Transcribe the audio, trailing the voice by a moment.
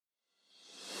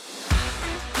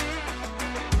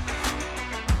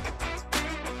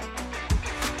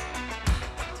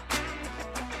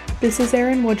This is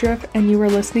Erin Woodruff, and you are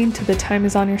listening to the Time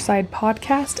is on Your Side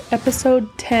podcast, episode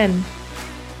 10.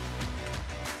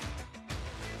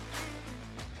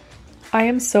 I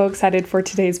am so excited for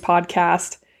today's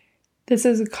podcast. This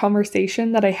is a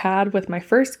conversation that I had with my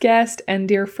first guest and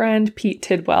dear friend, Pete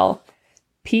Tidwell.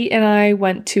 Pete and I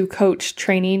went to coach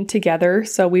training together,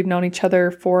 so we've known each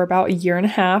other for about a year and a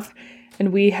half,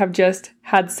 and we have just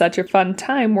had such a fun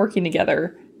time working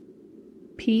together.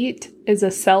 Pete is a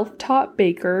self-taught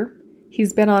baker.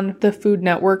 He's been on the Food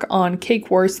Network on Cake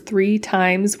Wars 3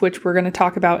 times, which we're going to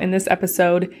talk about in this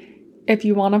episode. If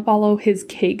you want to follow his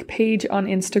cake page on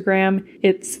Instagram,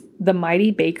 it's The Mighty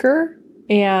Baker,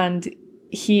 and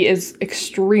he is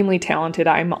extremely talented.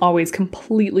 I'm always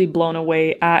completely blown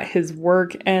away at his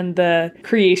work and the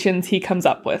creations he comes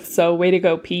up with. So way to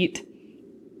go, Pete.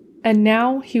 And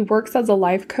now he works as a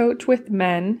life coach with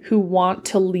men who want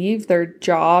to leave their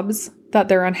jobs that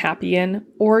they're unhappy in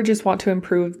or just want to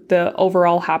improve the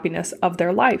overall happiness of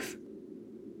their life.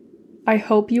 I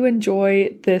hope you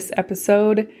enjoy this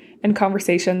episode and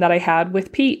conversation that I had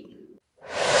with Pete.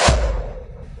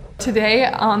 Today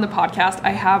on the podcast,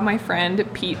 I have my friend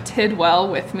Pete Tidwell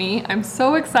with me. I'm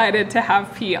so excited to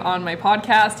have Pete on my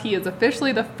podcast. He is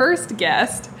officially the first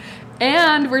guest,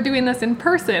 and we're doing this in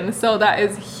person, so that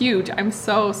is huge. I'm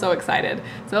so excited.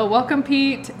 So welcome,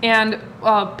 Pete. And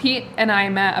Pete and I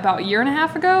met about a year and a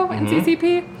half ago in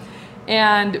CCP,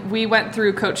 and we went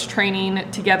through coach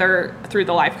training together through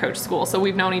the life coach school. So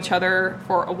we've known each other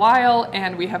for a while,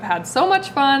 and we have had so much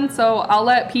fun. So I'll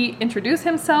let Pete introduce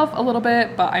himself a little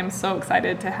bit, but I'm so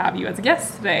excited to have you as a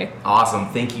guest today. Awesome.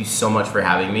 Thank you so much for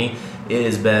having me. It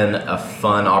has been a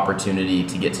fun opportunity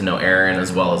to get to know Erin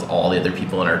as well as all the other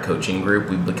people in our coaching group.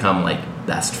 We've become like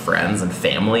best friends and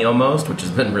family almost, which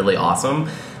has been really awesome.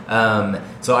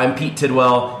 So I'm Pete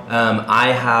Tidwell.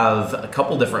 I have a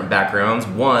couple different backgrounds.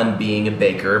 One being a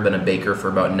baker, been a baker for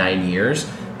about 9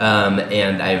 years.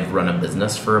 And I've run a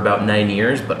business for about 9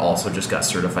 years, but also just got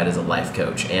certified as a life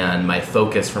coach. And my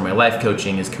focus for my life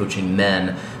coaching is coaching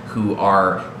men who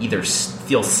are either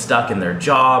feel stuck in their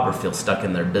job or feel stuck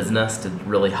in their business to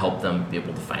really help them be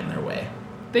able to find their way.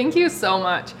 Thank you so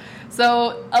much.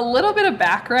 So a little bit of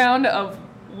background of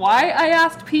why I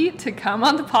asked Pete to come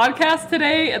on the podcast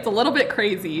today. It's a little bit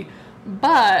crazy,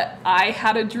 but I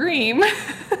had a dream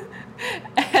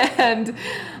and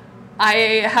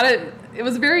it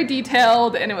was very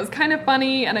detailed and it was kind of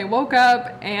funny, and I woke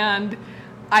up and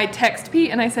I texted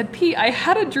Pete and I said, Pete, I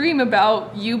had a dream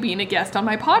about you being a guest on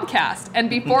my podcast. And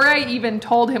before I even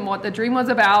told him what the dream was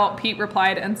about, Pete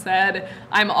replied and said,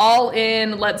 I'm all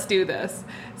in, let's do this.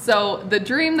 So the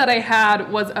dream that I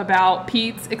had was about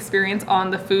Pete's experience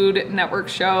on the Food Network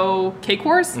show Cake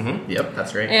Wars. Yep,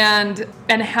 that's right. And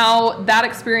how that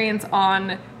experience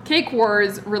on Cake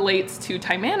Wars relates to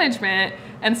time management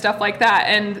and stuff like that.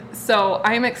 And so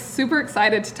I'm super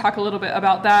excited to talk a little bit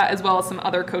about that as well as some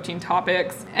other coaching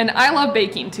topics. And I love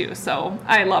baking too, so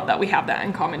I love that we have that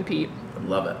in common, Pete. I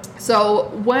love it. So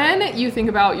when you think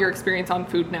about your experience on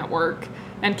Food Network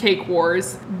and Cake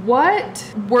Wars,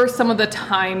 what were some of the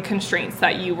time constraints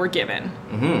that you were given?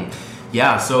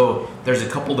 Yeah, so there's a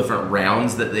couple different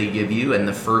rounds that they give you, and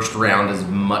the first round is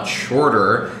much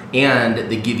shorter, and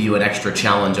they give you an extra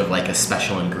challenge of like a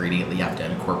special ingredient that you have to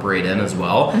incorporate in as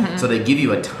well. So they give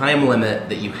you a time limit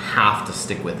that you have to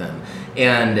stick within.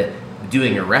 And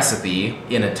doing a recipe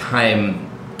in a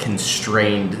time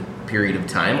constrained period of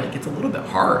time, like it's a little bit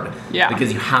hard. Yeah.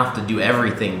 Because you have to do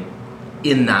everything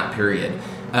in that period.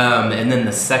 And then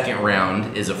the second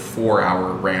round is a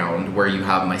 4-hour round where you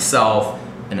have myself,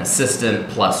 an assistant,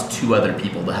 plus 2 other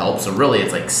people to help. So really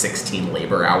it's like 16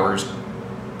 labor hours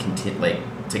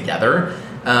together.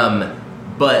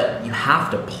 But you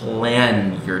have to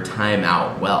plan your time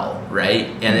out well, right?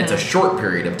 And it's a short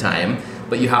period of time,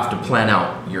 but you have to plan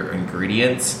out your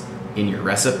ingredients in your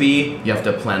recipe. You have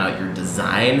to plan out your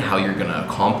design, how you're going to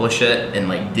accomplish it, and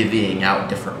like divvying out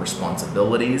different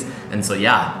responsibilities. And so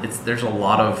there's a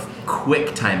lot of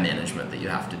quick time management that you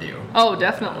have to do. Oh,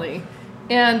 definitely.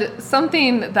 And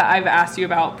something that I've asked you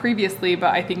about previously,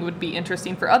 but I think would be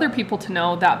interesting for other people to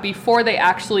know, that before they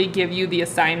actually give you the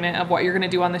assignment of what you're going to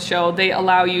do on the show, they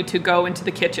allow you to go into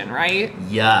the kitchen, right?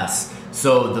 Yes.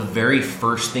 So the very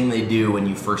first thing they do when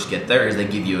you first get there is they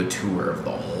give you a tour of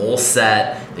the whole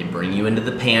set. They bring you into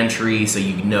the pantry so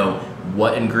you know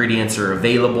what ingredients are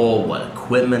available, what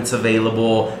equipment's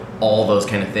available, all those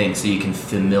kind of things, so you can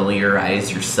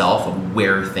familiarize yourself of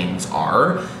where things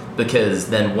are. because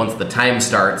then once the time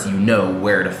starts, you know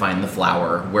where to find the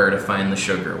flour, where to find the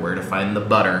sugar, where to find the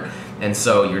butter. And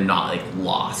so you're not like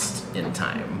lost in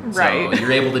time. Right. So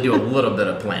you're able to do a little bit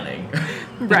of planning.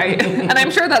 Right. And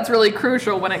I'm sure that's really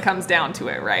crucial when it comes down to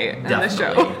it, right? In Definitely.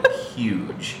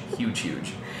 the show.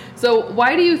 Huge. So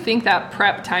why do you think that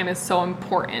prep time is so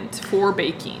important for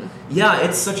baking? Yeah,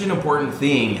 it's such an important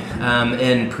thing.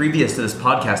 And previous to this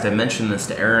podcast, I mentioned this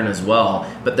to Erin as well,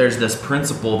 but there's this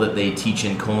principle that they teach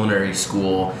in culinary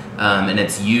school, and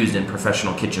it's used in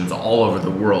professional kitchens all over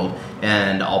the world.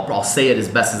 And I'll say it as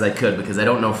best as I could because I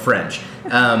don't know French.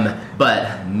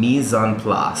 But mise en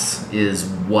place is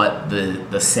what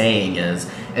the saying is.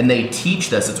 And they teach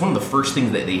this. It's one of the first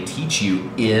things that they teach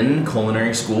you in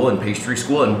culinary school and pastry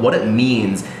school. And what it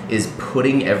means is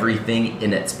putting everything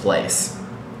in its place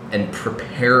and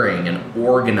preparing and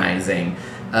organizing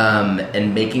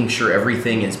and making sure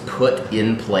everything is put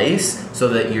in place so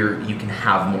that you can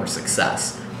have more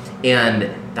success.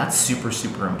 And that's super,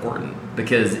 super important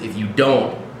because if you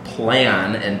don't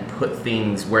plan and put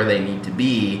things where they need to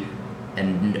be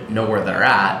and know where they're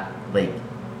at, like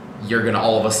you're gonna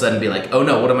all of a sudden be like, oh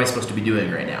no, what am I supposed to be doing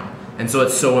right now? And so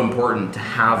it's so important to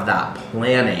have that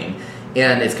planning.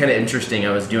 And it's kind of interesting.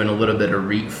 I was doing a little bit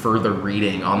of further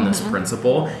reading on this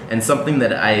principle, and something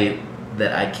that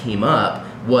I came up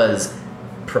was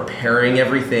preparing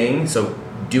everything. So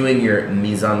doing your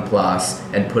mise en place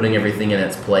and putting everything in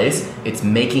its place. It's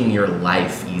making your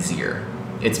life easier.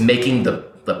 It's making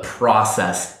the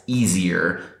process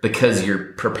easier because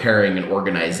you're preparing and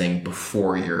organizing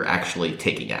before you're actually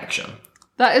taking action.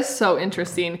 That is so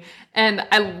interesting. And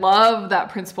I love that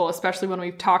principle, especially when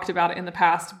we've talked about it in the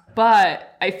past.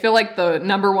 But I feel like the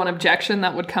number one objection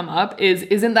that would come up is,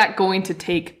 isn't that going to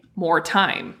take more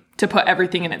time to put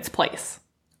everything in its place?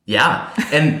 Yeah.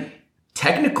 And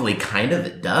technically kind of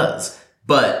it does.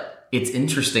 But it's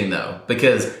interesting though,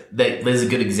 because this is a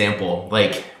good example.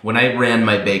 Like when I ran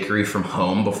my bakery from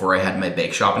home before I had my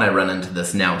bake shop, and I run into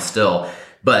this now still,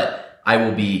 but I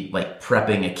will be like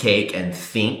prepping a cake and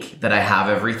think that I have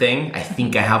everything. I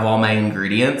think I have all my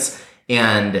ingredients.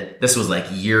 And this was like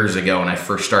years ago when I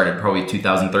first started, probably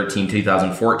 2013,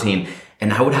 2014.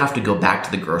 And I would have to go back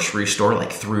to the grocery store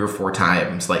like 3 or 4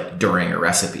 times, like during a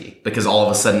recipe, because all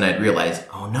of a sudden I'd realize,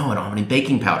 oh no, I don't have any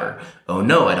baking powder. Oh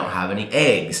no, I don't have any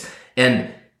eggs.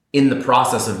 And in the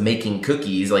process of making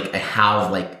cookies, like I have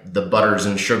like the butters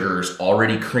and sugars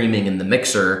already creaming in the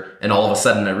mixer. And all of a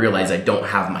sudden I realize I don't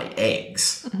have my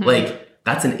eggs. Like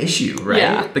that's an issue, right?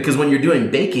 Yeah. Because when you're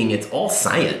doing baking, it's all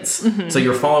science. So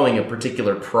you're following a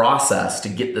particular process to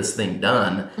get this thing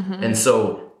done. And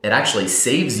so it actually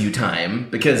saves you time,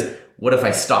 because what if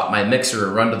I stop my mixer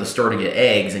or run to the store to get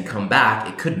eggs and come back?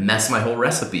 It could mess my whole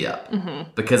recipe up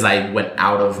because I went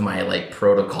out of my like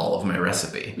protocol of my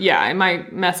recipe. Yeah, it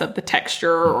might mess up the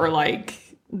texture or like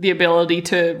the ability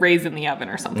to raise in the oven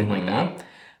or something like that.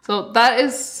 So that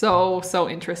is so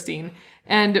interesting.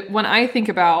 And when I think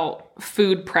about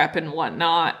food prep and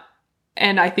whatnot,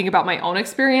 and I think about my own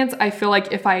experience, I feel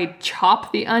like if I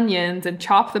chop the onions and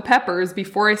chop the peppers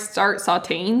before I start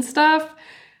sauteing stuff,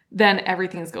 then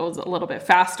everything goes a little bit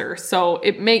faster. So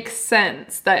it makes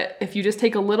sense that if you just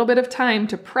take a little bit of time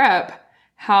to prep,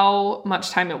 how much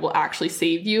time it will actually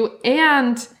save you,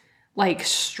 and like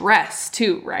stress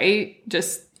too, right?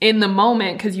 Just in the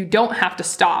moment, because you don't have to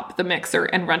stop the mixer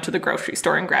and run to the grocery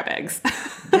store and grab eggs.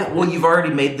 Yeah, well, you've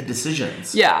already made the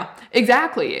decisions. Yeah,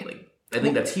 exactly. Like, I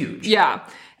think that's huge. Yeah.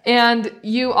 And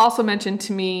you also mentioned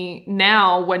to me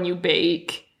now when you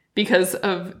bake, because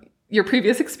of your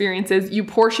previous experiences, you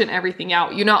portion everything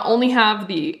out. You not only have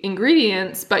the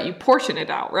ingredients, but you portion it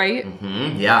out, right?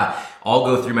 Yeah. I'll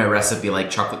go through my recipe like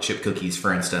chocolate chip cookies,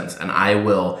 for instance, and I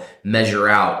will measure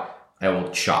out. I will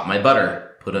chop my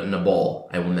butter, put it in a bowl.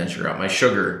 I will measure out my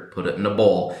sugar, put it in a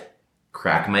bowl.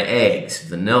 Crack my eggs,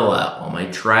 vanilla, all my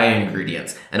dry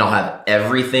ingredients, and I'll have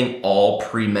everything all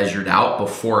pre-measured out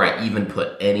before I even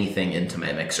put anything into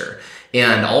my mixer.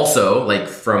 And also, like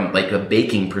from like a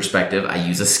baking perspective, I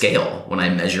use a scale when I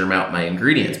measure out my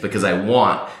ingredients, because I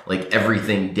want like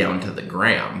everything down to the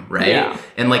gram, right? Yeah.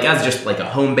 And like as just like a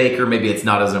home baker, maybe it's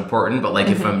not as important, but like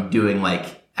if I'm doing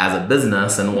like as a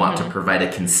business and want to provide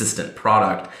a consistent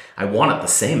product, I want it the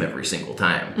same every single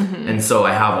time. And so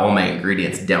I have all my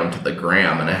ingredients down to the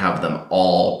gram, and I have them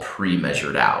all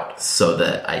pre-measured out so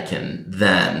that I can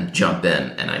then jump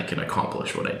in and I can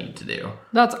accomplish what I need to do.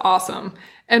 That's awesome.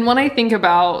 And when I think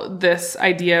about this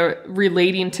idea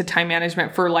relating to time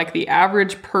management for like the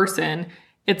average person,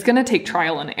 it's going to take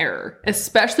trial and error,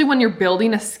 especially when you're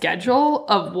building a schedule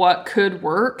of what could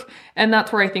work. And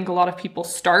that's where I think a lot of people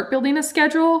start building a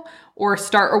schedule or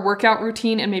start a workout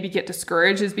routine and maybe get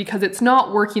discouraged, is because it's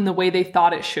not working the way they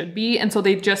thought it should be. And so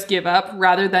they just give up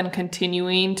rather than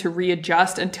continuing to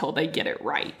readjust until they get it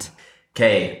right.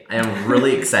 Okay, I am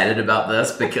really excited about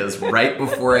this because right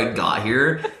before I got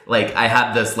here, like I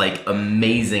had this like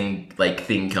amazing like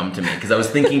thing come to me, because I was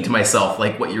thinking to myself,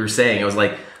 like what you were saying, I was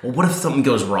like, well, what if something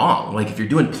goes wrong? Like if you're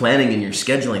doing planning and you're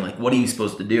scheduling, like what are you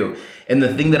supposed to do? And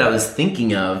the thing that I was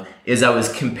thinking of is I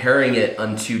was comparing it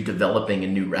unto developing a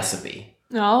new recipe.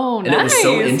 Oh, nice. And it was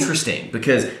so interesting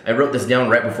because I wrote this down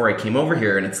right before I came over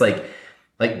here, and it's like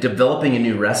developing a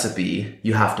new recipe,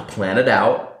 you have to plan it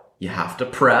out. You have to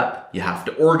prep, you have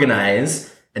to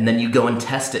organize, and then you go and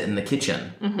test it in the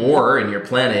kitchen. Or in your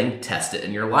planning, test it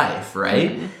in your life,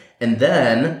 right? And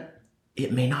then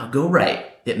it may not go right.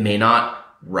 It may not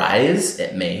rise.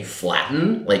 It may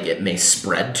flatten. Like it may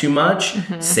spread too much.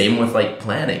 Same with like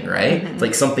planning, right? It's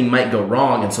like something might go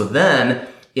wrong. And so then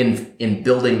in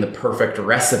building the perfect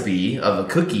recipe of a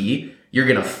cookie, you're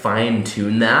going to fine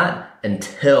tune that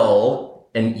until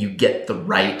you get the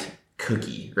right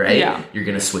cookie, right? Yeah. You're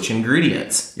going to switch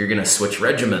ingredients. You're going to switch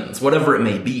regimens, whatever it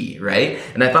may be, right?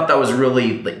 And I thought that was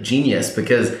really like genius,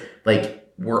 because like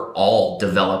we're all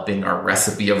developing our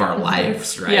recipe of our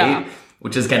lives, right? Yeah.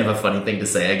 Which is kind of a funny thing to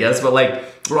say, I guess, but like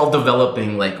we're all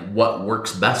developing like what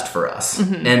works best for us.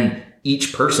 And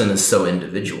each person is so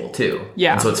individual too.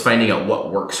 Yeah. And so it's finding out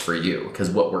what works for you,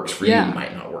 because what works for you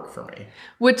might not work for me.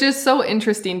 Which is so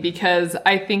interesting, because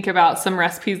I think about some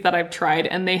recipes that I've tried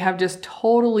and they have just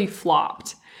totally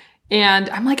flopped. And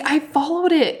I'm like, I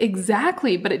followed it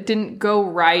exactly, but it didn't go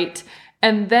right.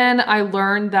 And then I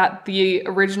learned that the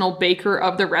original baker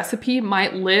of the recipe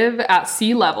might live at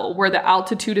sea level, where the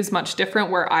altitude is much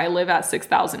different, where I live at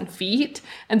 6,000 feet.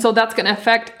 And so that's going to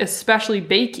affect especially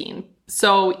baking.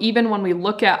 So even when we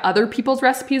look at other people's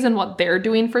recipes and what they're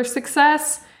doing for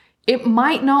success, it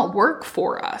might not work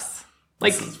for us.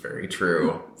 Like, this is very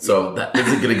true. So that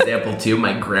is a good example too.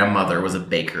 My grandmother was a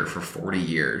baker for 40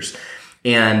 years,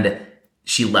 and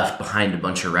she left behind a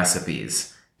bunch of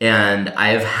recipes. And I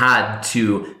have had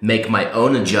to make my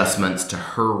own adjustments to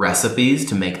her recipes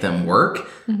to make them work,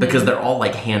 because they're all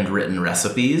like handwritten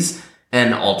recipes,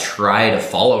 and I'll try to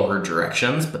follow her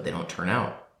directions, but they don't turn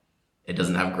out. It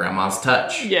doesn't have grandma's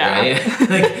touch,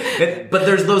 right? But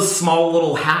there's those small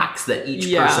little hacks that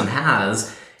each person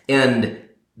has, and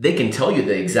they can tell you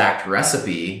the exact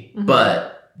recipe,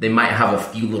 but they might have a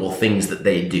few little things that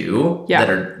they do that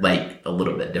are like a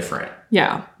little bit different.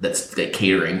 Yeah. That's like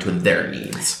catering to their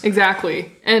needs.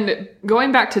 Exactly. And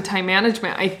going back to time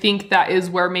management, I think that is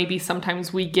where maybe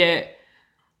sometimes we get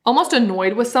almost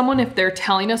annoyed with someone if they're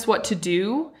telling us what to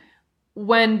do,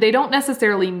 when they don't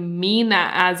necessarily mean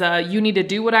that as a, you need to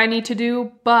do what I need to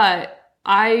do, but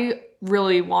I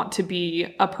really want to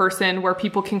be a person where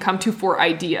people can come to for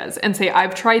ideas and say,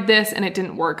 I've tried this and it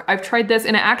didn't work. I've tried this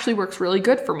and it actually works really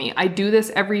good for me. I do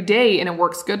this every day and it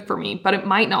works good for me, but it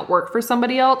might not work for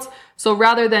somebody else. So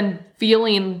rather than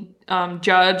feeling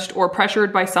judged or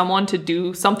pressured by someone to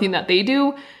do something that they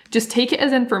do, just take it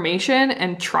as information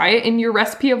and try it in your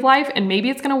recipe of life. And maybe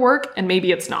it's going to work and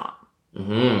maybe it's not.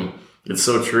 It's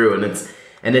so true.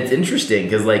 And it's interesting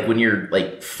because like when you're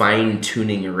like fine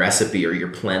tuning your recipe or you're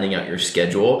planning out your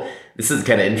schedule, this is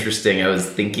kind of interesting. I was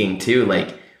thinking too,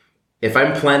 like if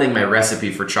I'm planning my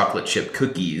recipe for chocolate chip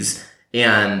cookies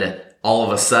and all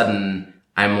of a sudden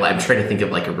I'm trying to think of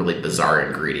like a really bizarre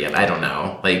ingredient. I don't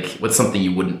know. Like what's something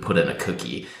you wouldn't put in a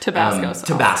cookie? Tabasco sauce.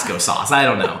 Tabasco sauce. I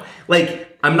don't know.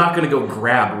 Like I'm not going to go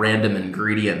grab random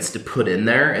ingredients to put in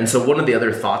there. And so one of the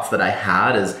other thoughts that I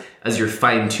had is, as you're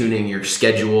fine-tuning your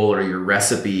schedule or your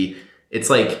recipe,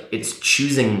 it's like it's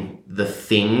choosing the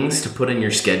things to put in your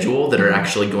schedule that are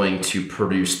actually going to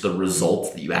produce the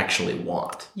results that you actually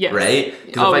want. Yes. Right?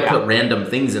 Because if I put random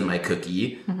things in my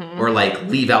cookie or like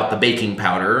leave out the baking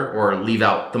powder or leave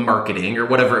out the marketing or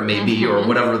whatever it may be or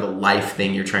whatever the life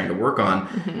thing you're trying to work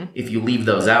on, if you leave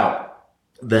those out,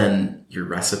 then your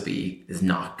recipe is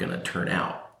not going to turn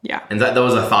out. Yeah. And that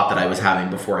was a thought that I was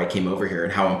having before I came over here,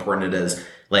 and how important it is.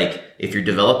 Like, if you're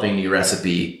developing a new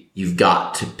recipe, you've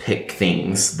got to pick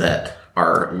things that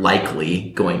are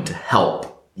likely going to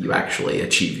help you actually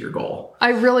achieve your goal. I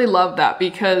really love that,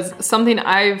 because something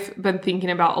I've been thinking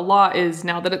about a lot is,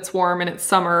 now that it's warm and it's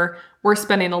summer, we're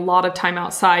spending a lot of time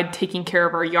outside taking care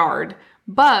of our yard.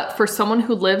 But for someone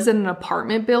who lives in an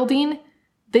apartment building,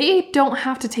 they don't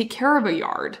have to take care of a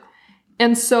yard.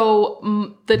 And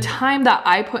so the time that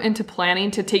I put into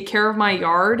planning to take care of my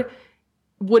yard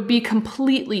would be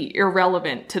completely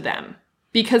irrelevant to them.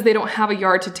 because they don't have a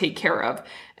yard to take care of.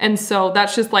 And so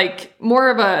that's just like more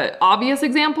of a obvious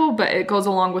example, but it goes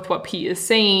along with what Pete is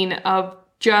saying of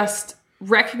just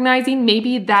recognizing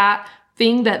maybe that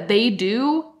thing that they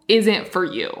do isn't for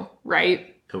you,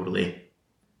 right? Totally.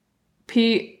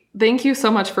 Pete, thank you so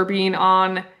much for being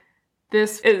on.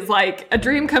 This is like a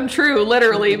dream come true,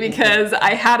 literally, because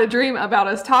I had a dream about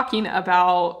us talking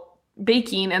about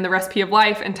baking and the recipe of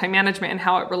life and time management and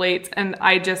how it relates. And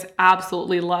I just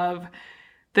absolutely love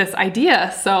this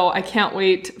idea. So I can't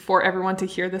wait for everyone to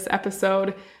hear this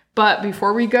episode. But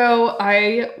before we go,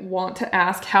 I want to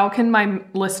ask, how can my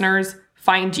listeners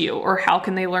find you, or how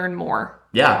can they learn more?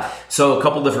 Yeah. So a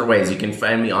couple different ways. You can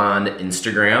find me on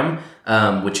Instagram,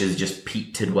 which is just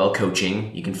Pete Tidwell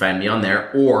Coaching. You can find me on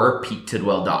there, or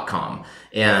PeteTidwell.com.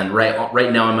 And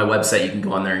right now on my website, you can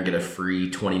go on there and get a free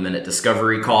 20-minute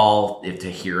discovery call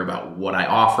to hear about what I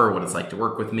offer, what it's like to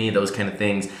work with me, those kind of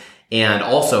things. And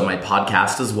also my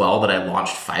podcast as well that I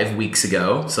launched 5 weeks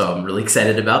ago. So I'm really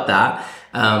excited about that.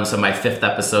 So my 5th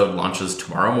episode launches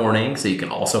tomorrow morning. So you can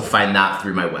also find that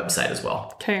through my website as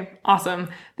well. Okay, awesome.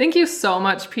 Thank you so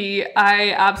much, Pete.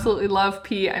 I absolutely love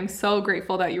Pete. I'm so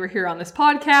grateful that you were here on this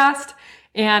podcast.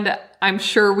 And I'm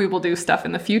sure we will do stuff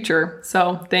in the future.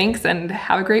 So thanks, and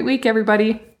have a great week,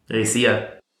 everybody. Hey, see ya.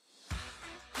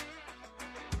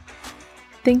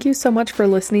 Thank you so much for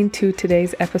listening to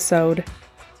today's episode.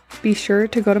 Be sure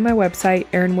to go to my website,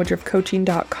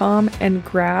 erinwoodruffcoaching.com, and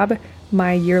grab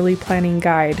my yearly planning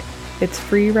guide. It's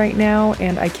free right now,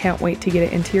 and I can't wait to get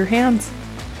it into your hands.